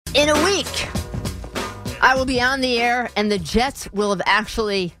In a week, I will be on the air, and the Jets will have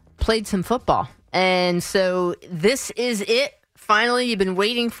actually played some football. And so this is it. Finally, you've been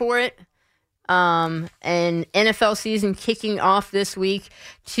waiting for it. And NFL season kicking off this week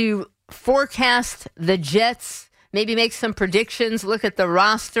to forecast the Jets, maybe make some predictions, look at the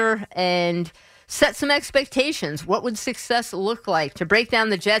roster, and set some expectations. What would success look like? To break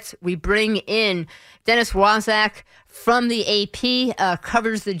down the Jets, we bring in Dennis Waszak from the AP,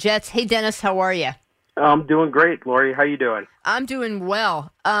 covers the Jets. Hey, Dennis, how are you? I'm doing great, Lori. How you doing? I'm doing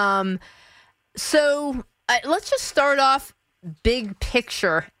well. So let's just start off big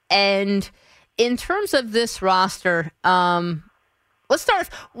picture. And in terms of this roster, let's start.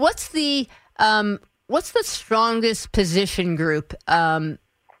 What's the strongest position group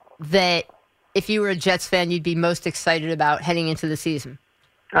that, if you were a Jets fan, you'd be most excited about heading into the season?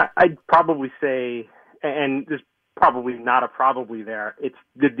 I'd probably say, and there's probably not a probably there, it's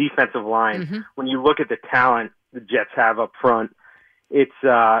the defensive line. Mm-hmm. When you look at the talent the Jets have up front, it's,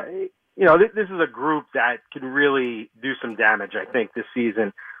 this is a group that can really do some damage, I think, this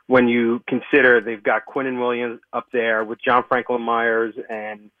season. When you consider they've got Quinnen Williams up there with John Franklin Myers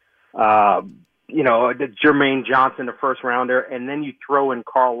and, the Jermaine Johnson, the first rounder, and then you throw in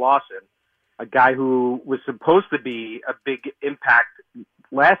Carl Lawson, a guy who was supposed to be a big impact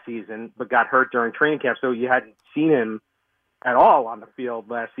last season, but got hurt during training camp, so you hadn't seen him at all on the field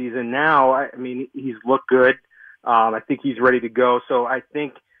last season. Now, I mean, he's looked good. I think he's ready to go. So I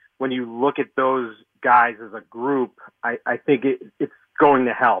think when you look at those guys as a group, I think it's going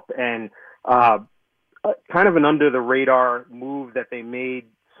to help. And kind of an under-the-radar move that they made,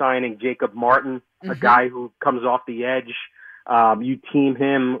 signing Jacob Martin, a guy who comes off the edge. You team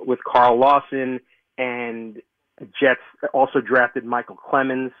him with Carl Lawson, and Jets also drafted Michael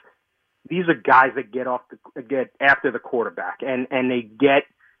Clemens. These are guys that get after the quarterback, and they get,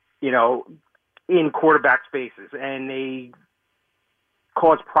 in quarterback spaces, and they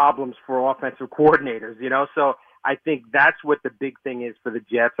cause problems for offensive coordinators, So I think that's what the big thing is for the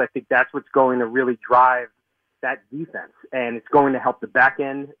Jets. I think that's what's going to really drive that defense, and it's going to help the back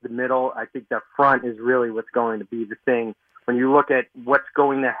end, the middle. I think the front is really what's going to be the thing. When you look at what's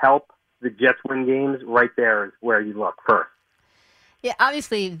going to help the Jets win games, right there is where you look first. Yeah,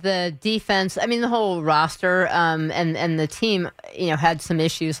 obviously the defense, I mean, the whole roster and the team, had some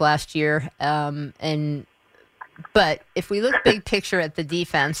issues last year. But if we look big picture at the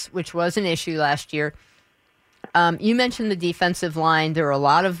defense, which was an issue last year, you mentioned the defensive line. There were a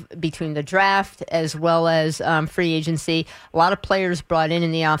lot of, between the draft as well as free agency, a lot of players brought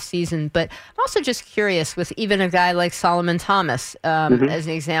in the offseason. But I'm also just curious, with even a guy like Solomon Thomas, as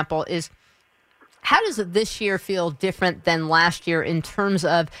an example, is how does this year feel different than last year in terms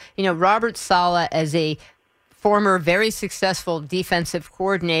of, Robert Saleh as a former very successful defensive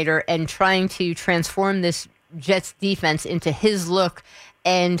coordinator and trying to transform this Jets defense into his look,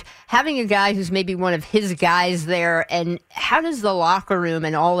 and having a guy who's maybe one of his guys there? And how does the locker room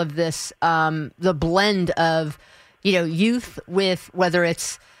and all of this, the blend of, youth with, whether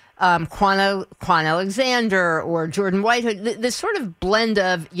it's Quan Alexander or Jordan Whitehead, this sort of blend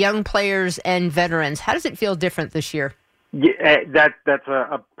of young players and veterans, how does it feel different this year? Yeah, that's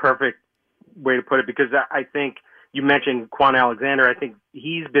a perfect way to put it, because I think you mentioned Quan Alexander. I think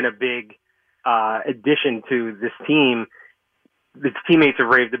he's been a big addition to this team. His teammates have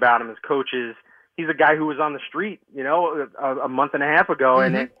raved about him as coaches. He's a guy who was on the street, a month and a half ago,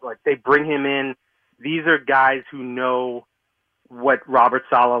 and it's like they bring him in. These are guys who know what Robert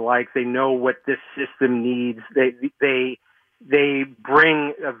Saleh likes. They know what this system needs. They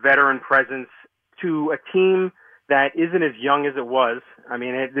bring a veteran presence to a team that isn't as young as it was. I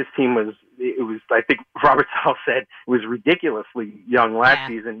mean, this team was, I think Robert Saleh said, it was ridiculously young last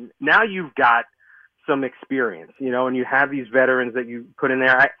season. Now you've got some experience, and you have these veterans that you put in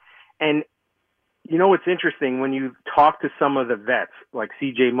there. And what's interesting, when you talk to some of the vets, like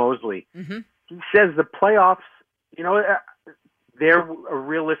C.J. Mosley, he says the playoffs, they're a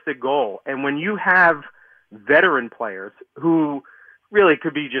realistic goal. And when you have veteran players who really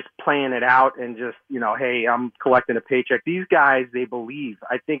could be just playing it out and just, hey, I'm collecting a paycheck, these guys, they believe.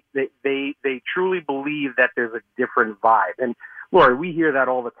 I think that they truly believe that there's a different vibe. And Lori, we hear that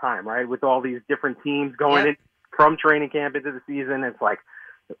all the time, right? With all these different teams going in from training camp into the season, it's like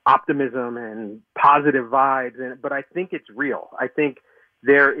optimism and positive vibes. But I think it's real. I think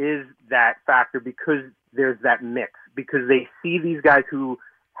there is that factor because there's that mix, because they see these guys who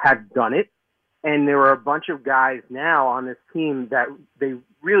have done it. And there are a bunch of guys now on this team that they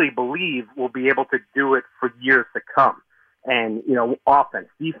really believe will be able to do it for years to come. And, offense,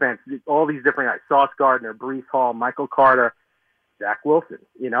 defense, all these different guys, Sauce Gardner, Breece Hall, Michael Carter, Zach Wilson.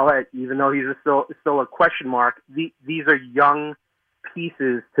 Even though he's still a question mark, these are young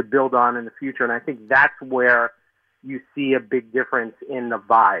pieces to build on in the future, and I think that's where you see a big difference in the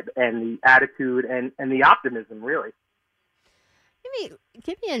vibe and the attitude and the optimism, really.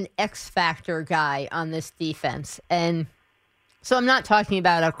 Give me an X factor guy on this defense. And so I'm not talking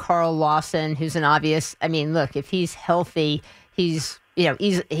about a Carl Lawson who's an obvious. I mean, look, if he's healthy, nobody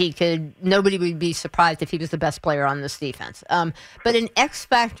would be surprised if he was the best player on this defense. But an X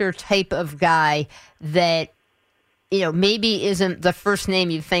factor type of guy that maybe isn't the first name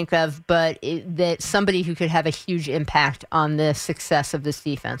you think of, but that somebody who could have a huge impact on the success of this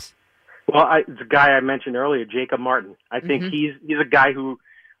defense. Well, it's a guy I mentioned earlier, Jacob Martin. I think he's a guy who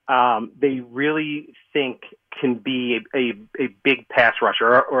they really think can be a big pass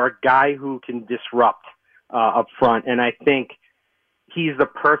rusher or a guy who can disrupt up front. And I think he's the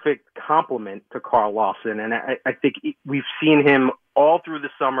perfect complement to Carl Lawson. And I think we've seen him all through the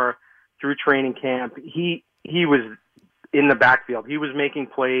summer, through training camp. He was in the backfield. He was making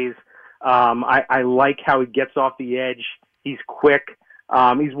plays. I like how he gets off the edge. He's quick.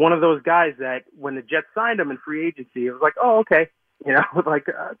 He's one of those guys that when the Jets signed him in free agency, it was like, oh, okay.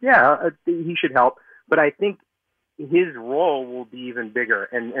 He should help. But I think his role will be even bigger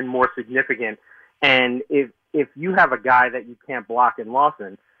and more significant. And if you have a guy that you can't block in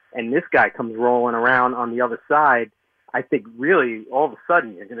Lawson, and this guy comes rolling around on the other side, I think really all of a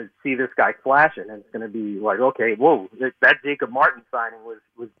sudden you're going to see this guy flashing, and it's going to be like, okay, whoa, that Jacob Martin signing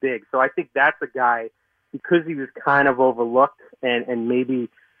was big. So I think that's a guy, because he was kind of overlooked and maybe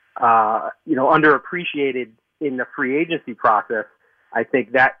underappreciated in the free agency process. I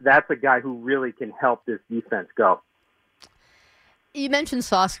think that's a guy who really can help this defense go. You mentioned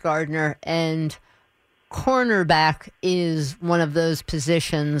Sauce Gardner, and cornerback is one of those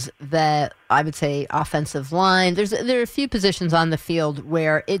positions that I would say offensive line. There are a few positions on the field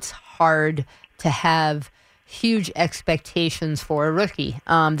where it's hard to have huge expectations for a rookie.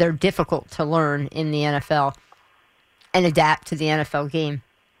 They're difficult to learn in the NFL and adapt to the NFL game.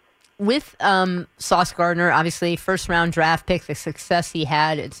 With Sauce Gardner, obviously first-round draft pick, the success he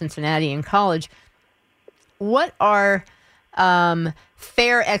had at Cincinnati in college, what are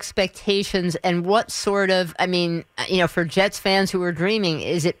fair expectations, and what sort of, for Jets fans who are dreaming,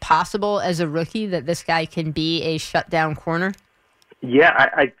 is it possible as a rookie that this guy can be a shutdown corner? Yeah,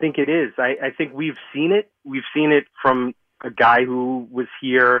 I think it is. I think we've seen it. We've seen it from a guy who was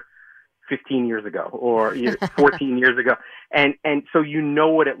here 15 years ago or 14 years ago. And so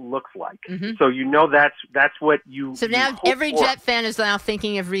what it looks like. Mm-hmm. So that's what you. So now every Jet fan is now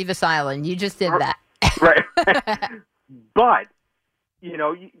thinking of Revis Island. You just did that. Right. But,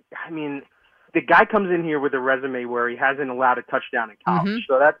 the guy comes in here with a resume where he hasn't allowed a touchdown in college. Mm-hmm.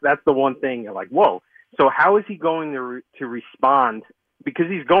 So that's the one thing you're like, whoa. So how is he going to respond? Because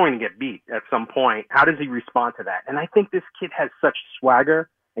he's going to get beat at some point. How does he respond to that? And I think this kid has such swagger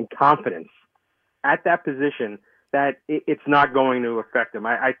and confidence at that position that it's not going to affect him.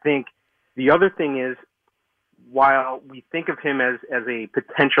 I think the other thing is, while we think of him as a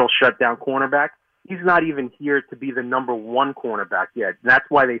potential shutdown cornerback, he's not even here to be the number one cornerback yet. That's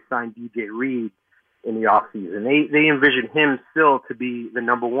why they signed DJ Reed in the offseason. They envision him still to be the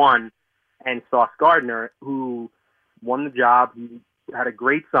number one, and Sauce Gardner, who won the job. He had a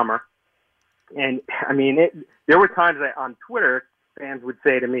great summer. And, there were times that on Twitter, fans would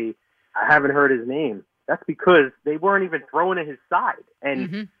say to me, I haven't heard his name. That's because they weren't even throwing at his side.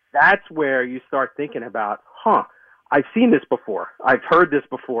 And that's where you start thinking about, I've seen this before. I've heard this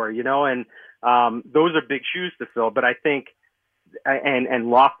before, and those are big shoes to fill. But I think,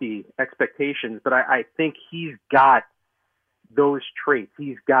 and lofty expectations, but I think he's got those traits.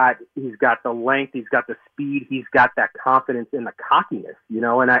 He's got the length, he's got the speed, he's got that confidence and the cockiness,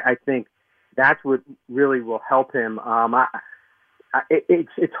 and I think that's what really will help him.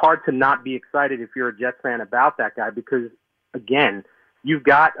 It's hard to not be excited if you're a Jets fan about that guy, because again, you've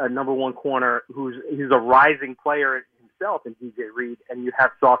got a number one corner who's a rising player himself in DJ Reed, and you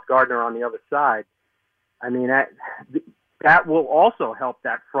have Sauce Gardner on the other side. That will also help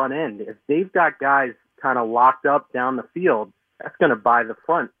that front end. If they've got guys kind of locked up down the field, that's going to buy the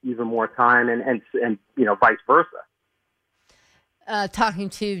front even more time, and vice versa. Talking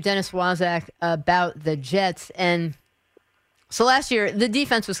to Dennis Waszak about the Jets, and so last year the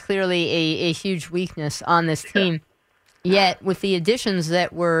defense was clearly a huge weakness on this team. Yet with the additions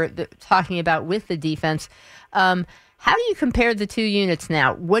that we're talking about with the defense, how do you compare the two units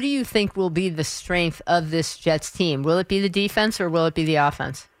now? What do you think will be the strength of this Jets team? Will it be the defense or will it be the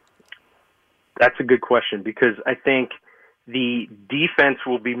offense? That's a good question, because I think the defense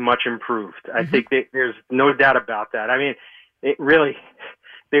will be much improved. I think that there's no doubt about that. it really,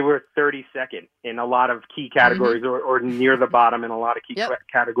 they were 32nd in a lot of key categories, or near the bottom in a lot of key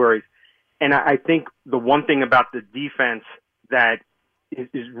categories. And I think the one thing about the defense that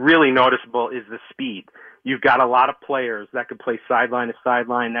is really noticeable is the speed. You've got a lot of players that can play sideline to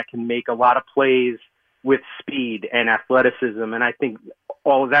sideline, that can make a lot of plays with speed and athleticism. And I think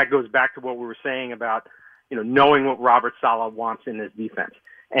all of that goes back to what we were saying about, knowing what Robert Saleh wants in this defense.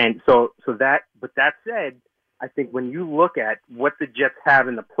 And but that said, I think when you look at what the Jets have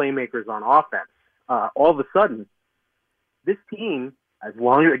in the playmakers on offense, all of a sudden, this team, as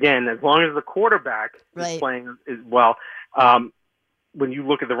long as the quarterback is playing as well, when you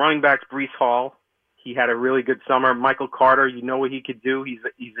look at the running backs, Breece Hall, he had a really good summer. Michael Carter, you know what he could do. He's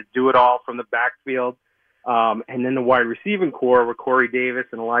a do-it-all from the backfield. And then the wide receiving core with Corey Davis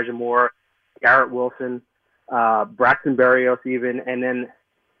and Elijah Moore, Garrett Wilson, Braxton Berrios even, and then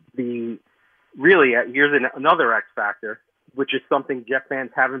here's another X factor, which is something Jet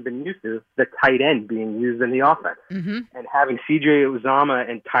fans haven't been used to, the tight end being used in the offense. Mm-hmm. And having C.J. Uzomah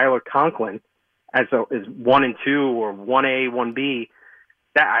and Tyler Conklin as 1 and 2 or 1A, 1B,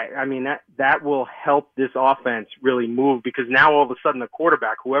 that will help this offense really move, because now all of a sudden the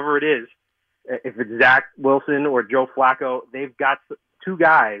quarterback, whoever it is, if it's Zach Wilson or Joe Flacco, they've got two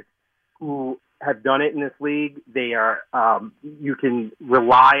guys who have done it in this league. They are, you can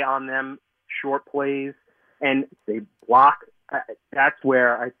rely on them, short plays, and they block. That's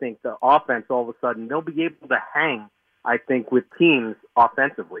where I think the offense, all of a sudden, they'll be able to hang, I think, with teams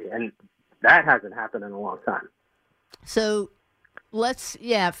offensively. And that hasn't happened in a long time. So let's,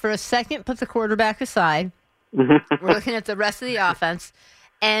 for a second, put the quarterback aside. We're looking at the rest of the offense.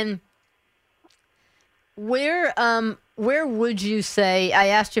 And where would you say, I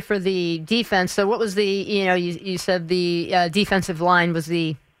asked you for the defense, so what was you said the defensive line was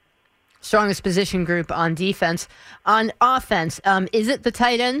the strongest position group on defense. On offense, is it the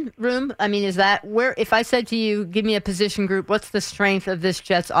tight end room? I mean, is that where, if I said to you, give me a position group, what's the strength of this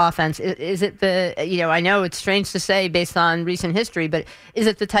Jets offense? Is it the, I know it's strange to say based on recent history, but is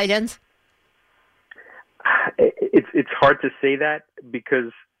it the tight ends? It's hard to say that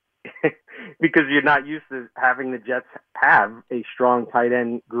because you're not used to having the Jets have a strong tight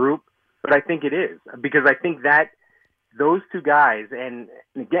end group, but I think it is, because I think that those two guys, and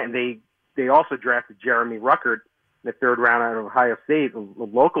again, they also drafted Jeremy Ruckert in the third round out of Ohio State, a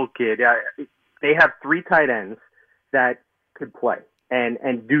local kid. They have three tight ends that could play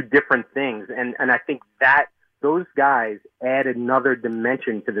and do different things, and I think that those guys add another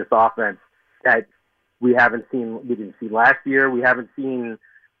dimension to this offense that we didn't see last year. We haven't seen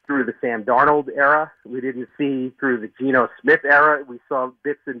through the Sam Darnold era. We didn't see through the Geno Smith era. We saw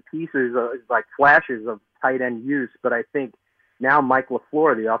bits and pieces, like flashes of tight end use. But I think now Mike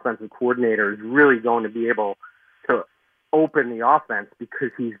LaFleur, the offensive coordinator, is really going to be able to open the offense,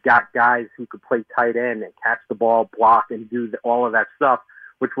 because he's got guys who could play tight end and catch the ball, block, and do all of that stuff,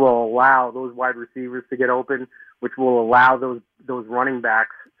 which will allow those wide receivers to get open, which will allow those running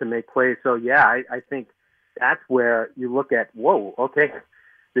backs to make plays. So, I think that's where you look at, whoa, okay,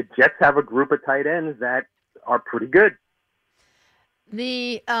 the Jets have a group of tight ends that are pretty good.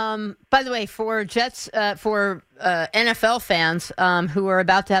 By the way, for Jets, for NFL fans who are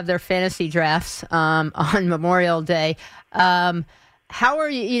about to have their fantasy drafts on Memorial Day, how are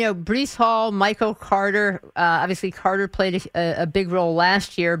you? Breece Hall, Michael Carter. Obviously, Carter played a big role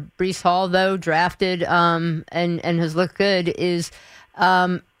last year. Breece Hall, though, drafted and has looked good. Is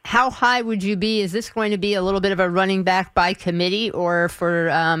how high would you be? Is this going to be a little bit of a running back by committee, or for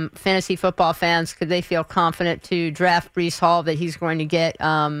fantasy football fans, could they feel confident to draft Breece Hall that he's going to get?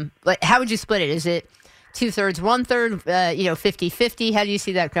 How would you split it? Is it 2/3, 1/3, 50-50? How do you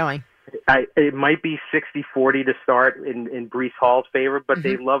see that going? It might be 60-40 to start in Breece Hall's favor, but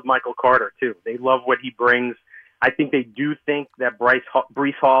they love Michael Carter too. They love what he brings. I think they do think that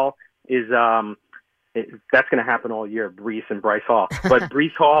Breece Hall is that's going to happen all year, Breece and Bryce Hall. But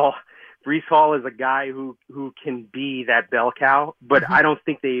Breece Hall is a guy who can be that bell cow, but I don't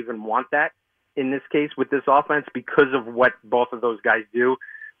think they even want that in this case with this offense, because of what both of those guys do.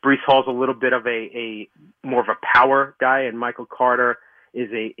 Breece Hall's a little bit of a more of a power guy, and Michael Carter is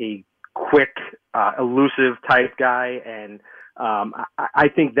a quick, elusive type guy, and I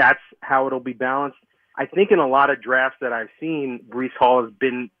think that's how it'll be balanced. I think in a lot of drafts that I've seen, Breece Hall has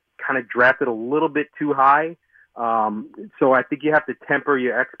been kind of drafted a little bit too high. So I think you have to temper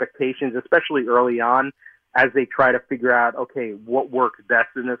your expectations, especially early on, as they try to figure out, okay, what works best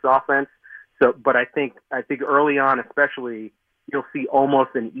in this offense. So, but I think early on, especially, you'll see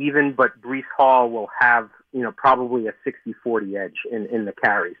almost an even, but Breece Hall will have, probably a 60-40 edge in the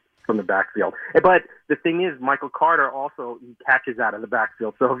carries from the backfield. But the thing is, Michael Carter also he catches out of the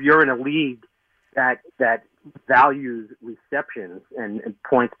backfield. So if you're in a league that values receptions and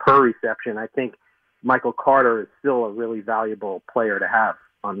points per reception, I think Michael Carter is still a really valuable player to have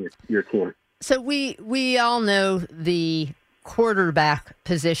on your team. So we all know the quarterback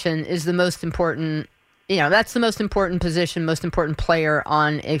position is the most important. That's the most important position, most important player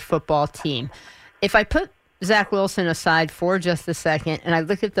on a football team. If I put Zach Wilson aside for just a second and I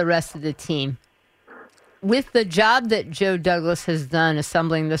look at the rest of the team, with the job that Joe Douglas has done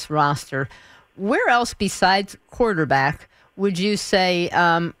assembling this roster, where else besides quarterback would you say,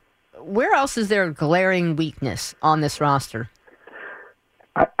 where else is there a glaring weakness on this roster?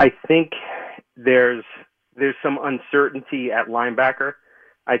 I think there's some uncertainty at linebacker.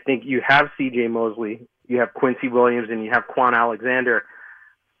 I think you have C.J. Mosley, you have Quincy Williams, and you have Quan Alexander.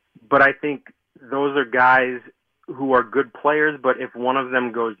 But I think those are guys who are good players, but if one of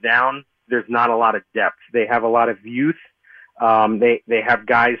them goes down, there's not a lot of depth. They have a lot of youth. They have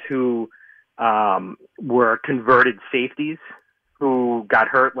guys who were converted safeties who got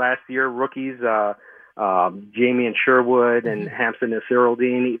hurt last year, rookies, Jamie Sherwood and Hampson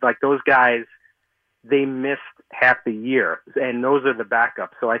Nasirildeen. Like those guys, they missed half the year, and those are the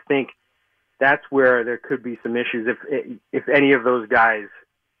backups. So I think that's where there could be some issues. If any of those guys,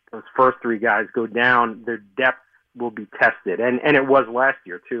 those first three guys go down, their depth will be tested. And it was last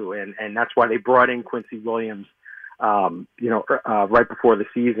year too. And that's why they brought in Quincy Williams, right before the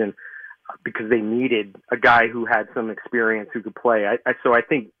season, because they needed a guy who had some experience who could play. So I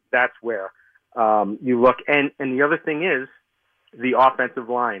think that's where you look. And the other thing is the offensive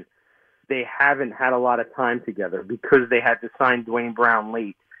line. They haven't had a lot of time together because they had to sign Dwayne Brown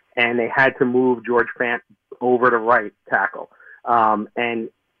late, and they had to move George Fant over to right tackle. And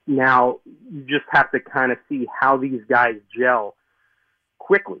now you just have to kind of see how these guys gel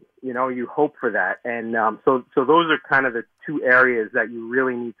quickly. You hope for that. And so those are kind of the two areas that you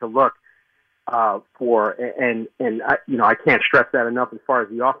really need to look for. And I can't stress that enough as far as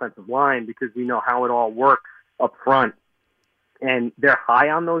the offensive line, because we know how it all works up front. And they're high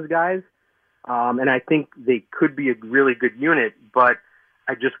on those guys. And I think they could be a really good unit, but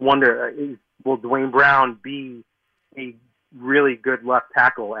I just wonder, will Dwayne Brown be a really good left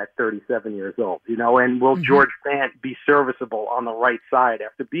tackle at 37 years old, and will George Fant be serviceable on the right side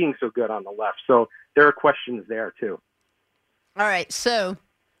after being so good on the left? So there are questions there too. All right. So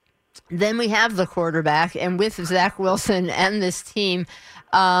then we have the quarterback, and with Zach Wilson and this team,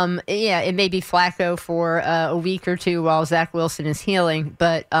 it may be Flacco for a week or two while Zach Wilson is healing,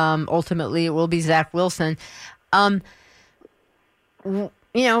 but ultimately it will be Zach Wilson.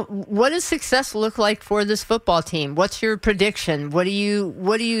 What does success look like for this football team? What's your prediction? What do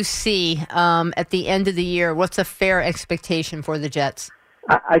you see at the end of the year? What's a fair expectation for the Jets?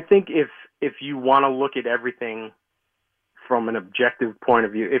 I think if you want to look at everything from an objective point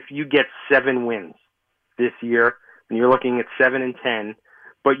of view, if you get 7 wins this year and you're looking at 7-10,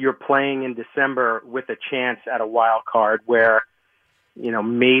 but you're playing in December with a chance at a wild card where,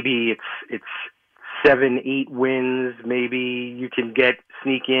 maybe it's 7-8 wins, maybe you can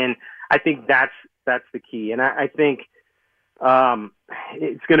sneak in. I think that's the key. And I think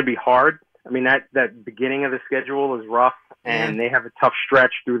it's going to be hard. I mean, that beginning of the schedule is rough, and they have a tough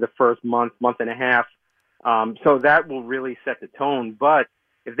stretch through the first month and a half. So that will really set the tone. But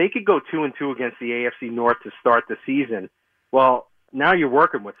if they could go 2-2 against the AFC North to start the season, well, now you're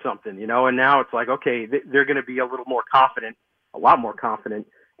working with something, and now it's like, okay, they're going to be a little more confident, a lot more confident.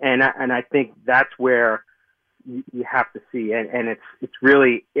 And I think that's where you have to see. And it's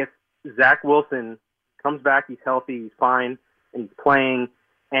really, if Zach Wilson comes back, he's healthy, he's fine, and he's playing,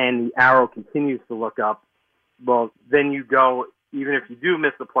 and the arrow continues to look up, well, then you go, even if you do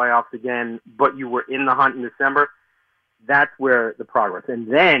miss the playoffs again, but you were in the hunt in December, that's where the progress.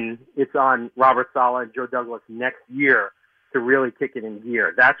 And then it's on Robert Saleh and Joe Douglas next year to really kick it in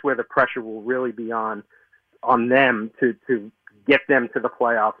gear. That's where the pressure will really be on them to get them to the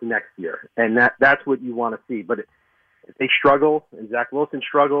playoffs next year. And that's what you want to see. But if they struggle and Zach Wilson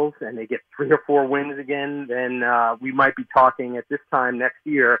struggles and they get 3 or 4 wins again, then we might be talking at this time next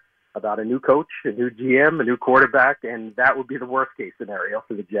year about a new coach, a new GM, a new quarterback, and that would be the worst case scenario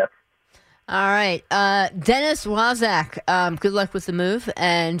for the Jets. All right. Dennis Waszak, good luck with the move,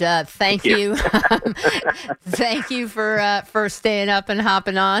 and thank you. Thank you for staying up and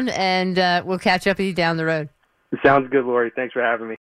hopping on, and we'll catch up with you down the road. Sounds good, Lori. Thanks for having me.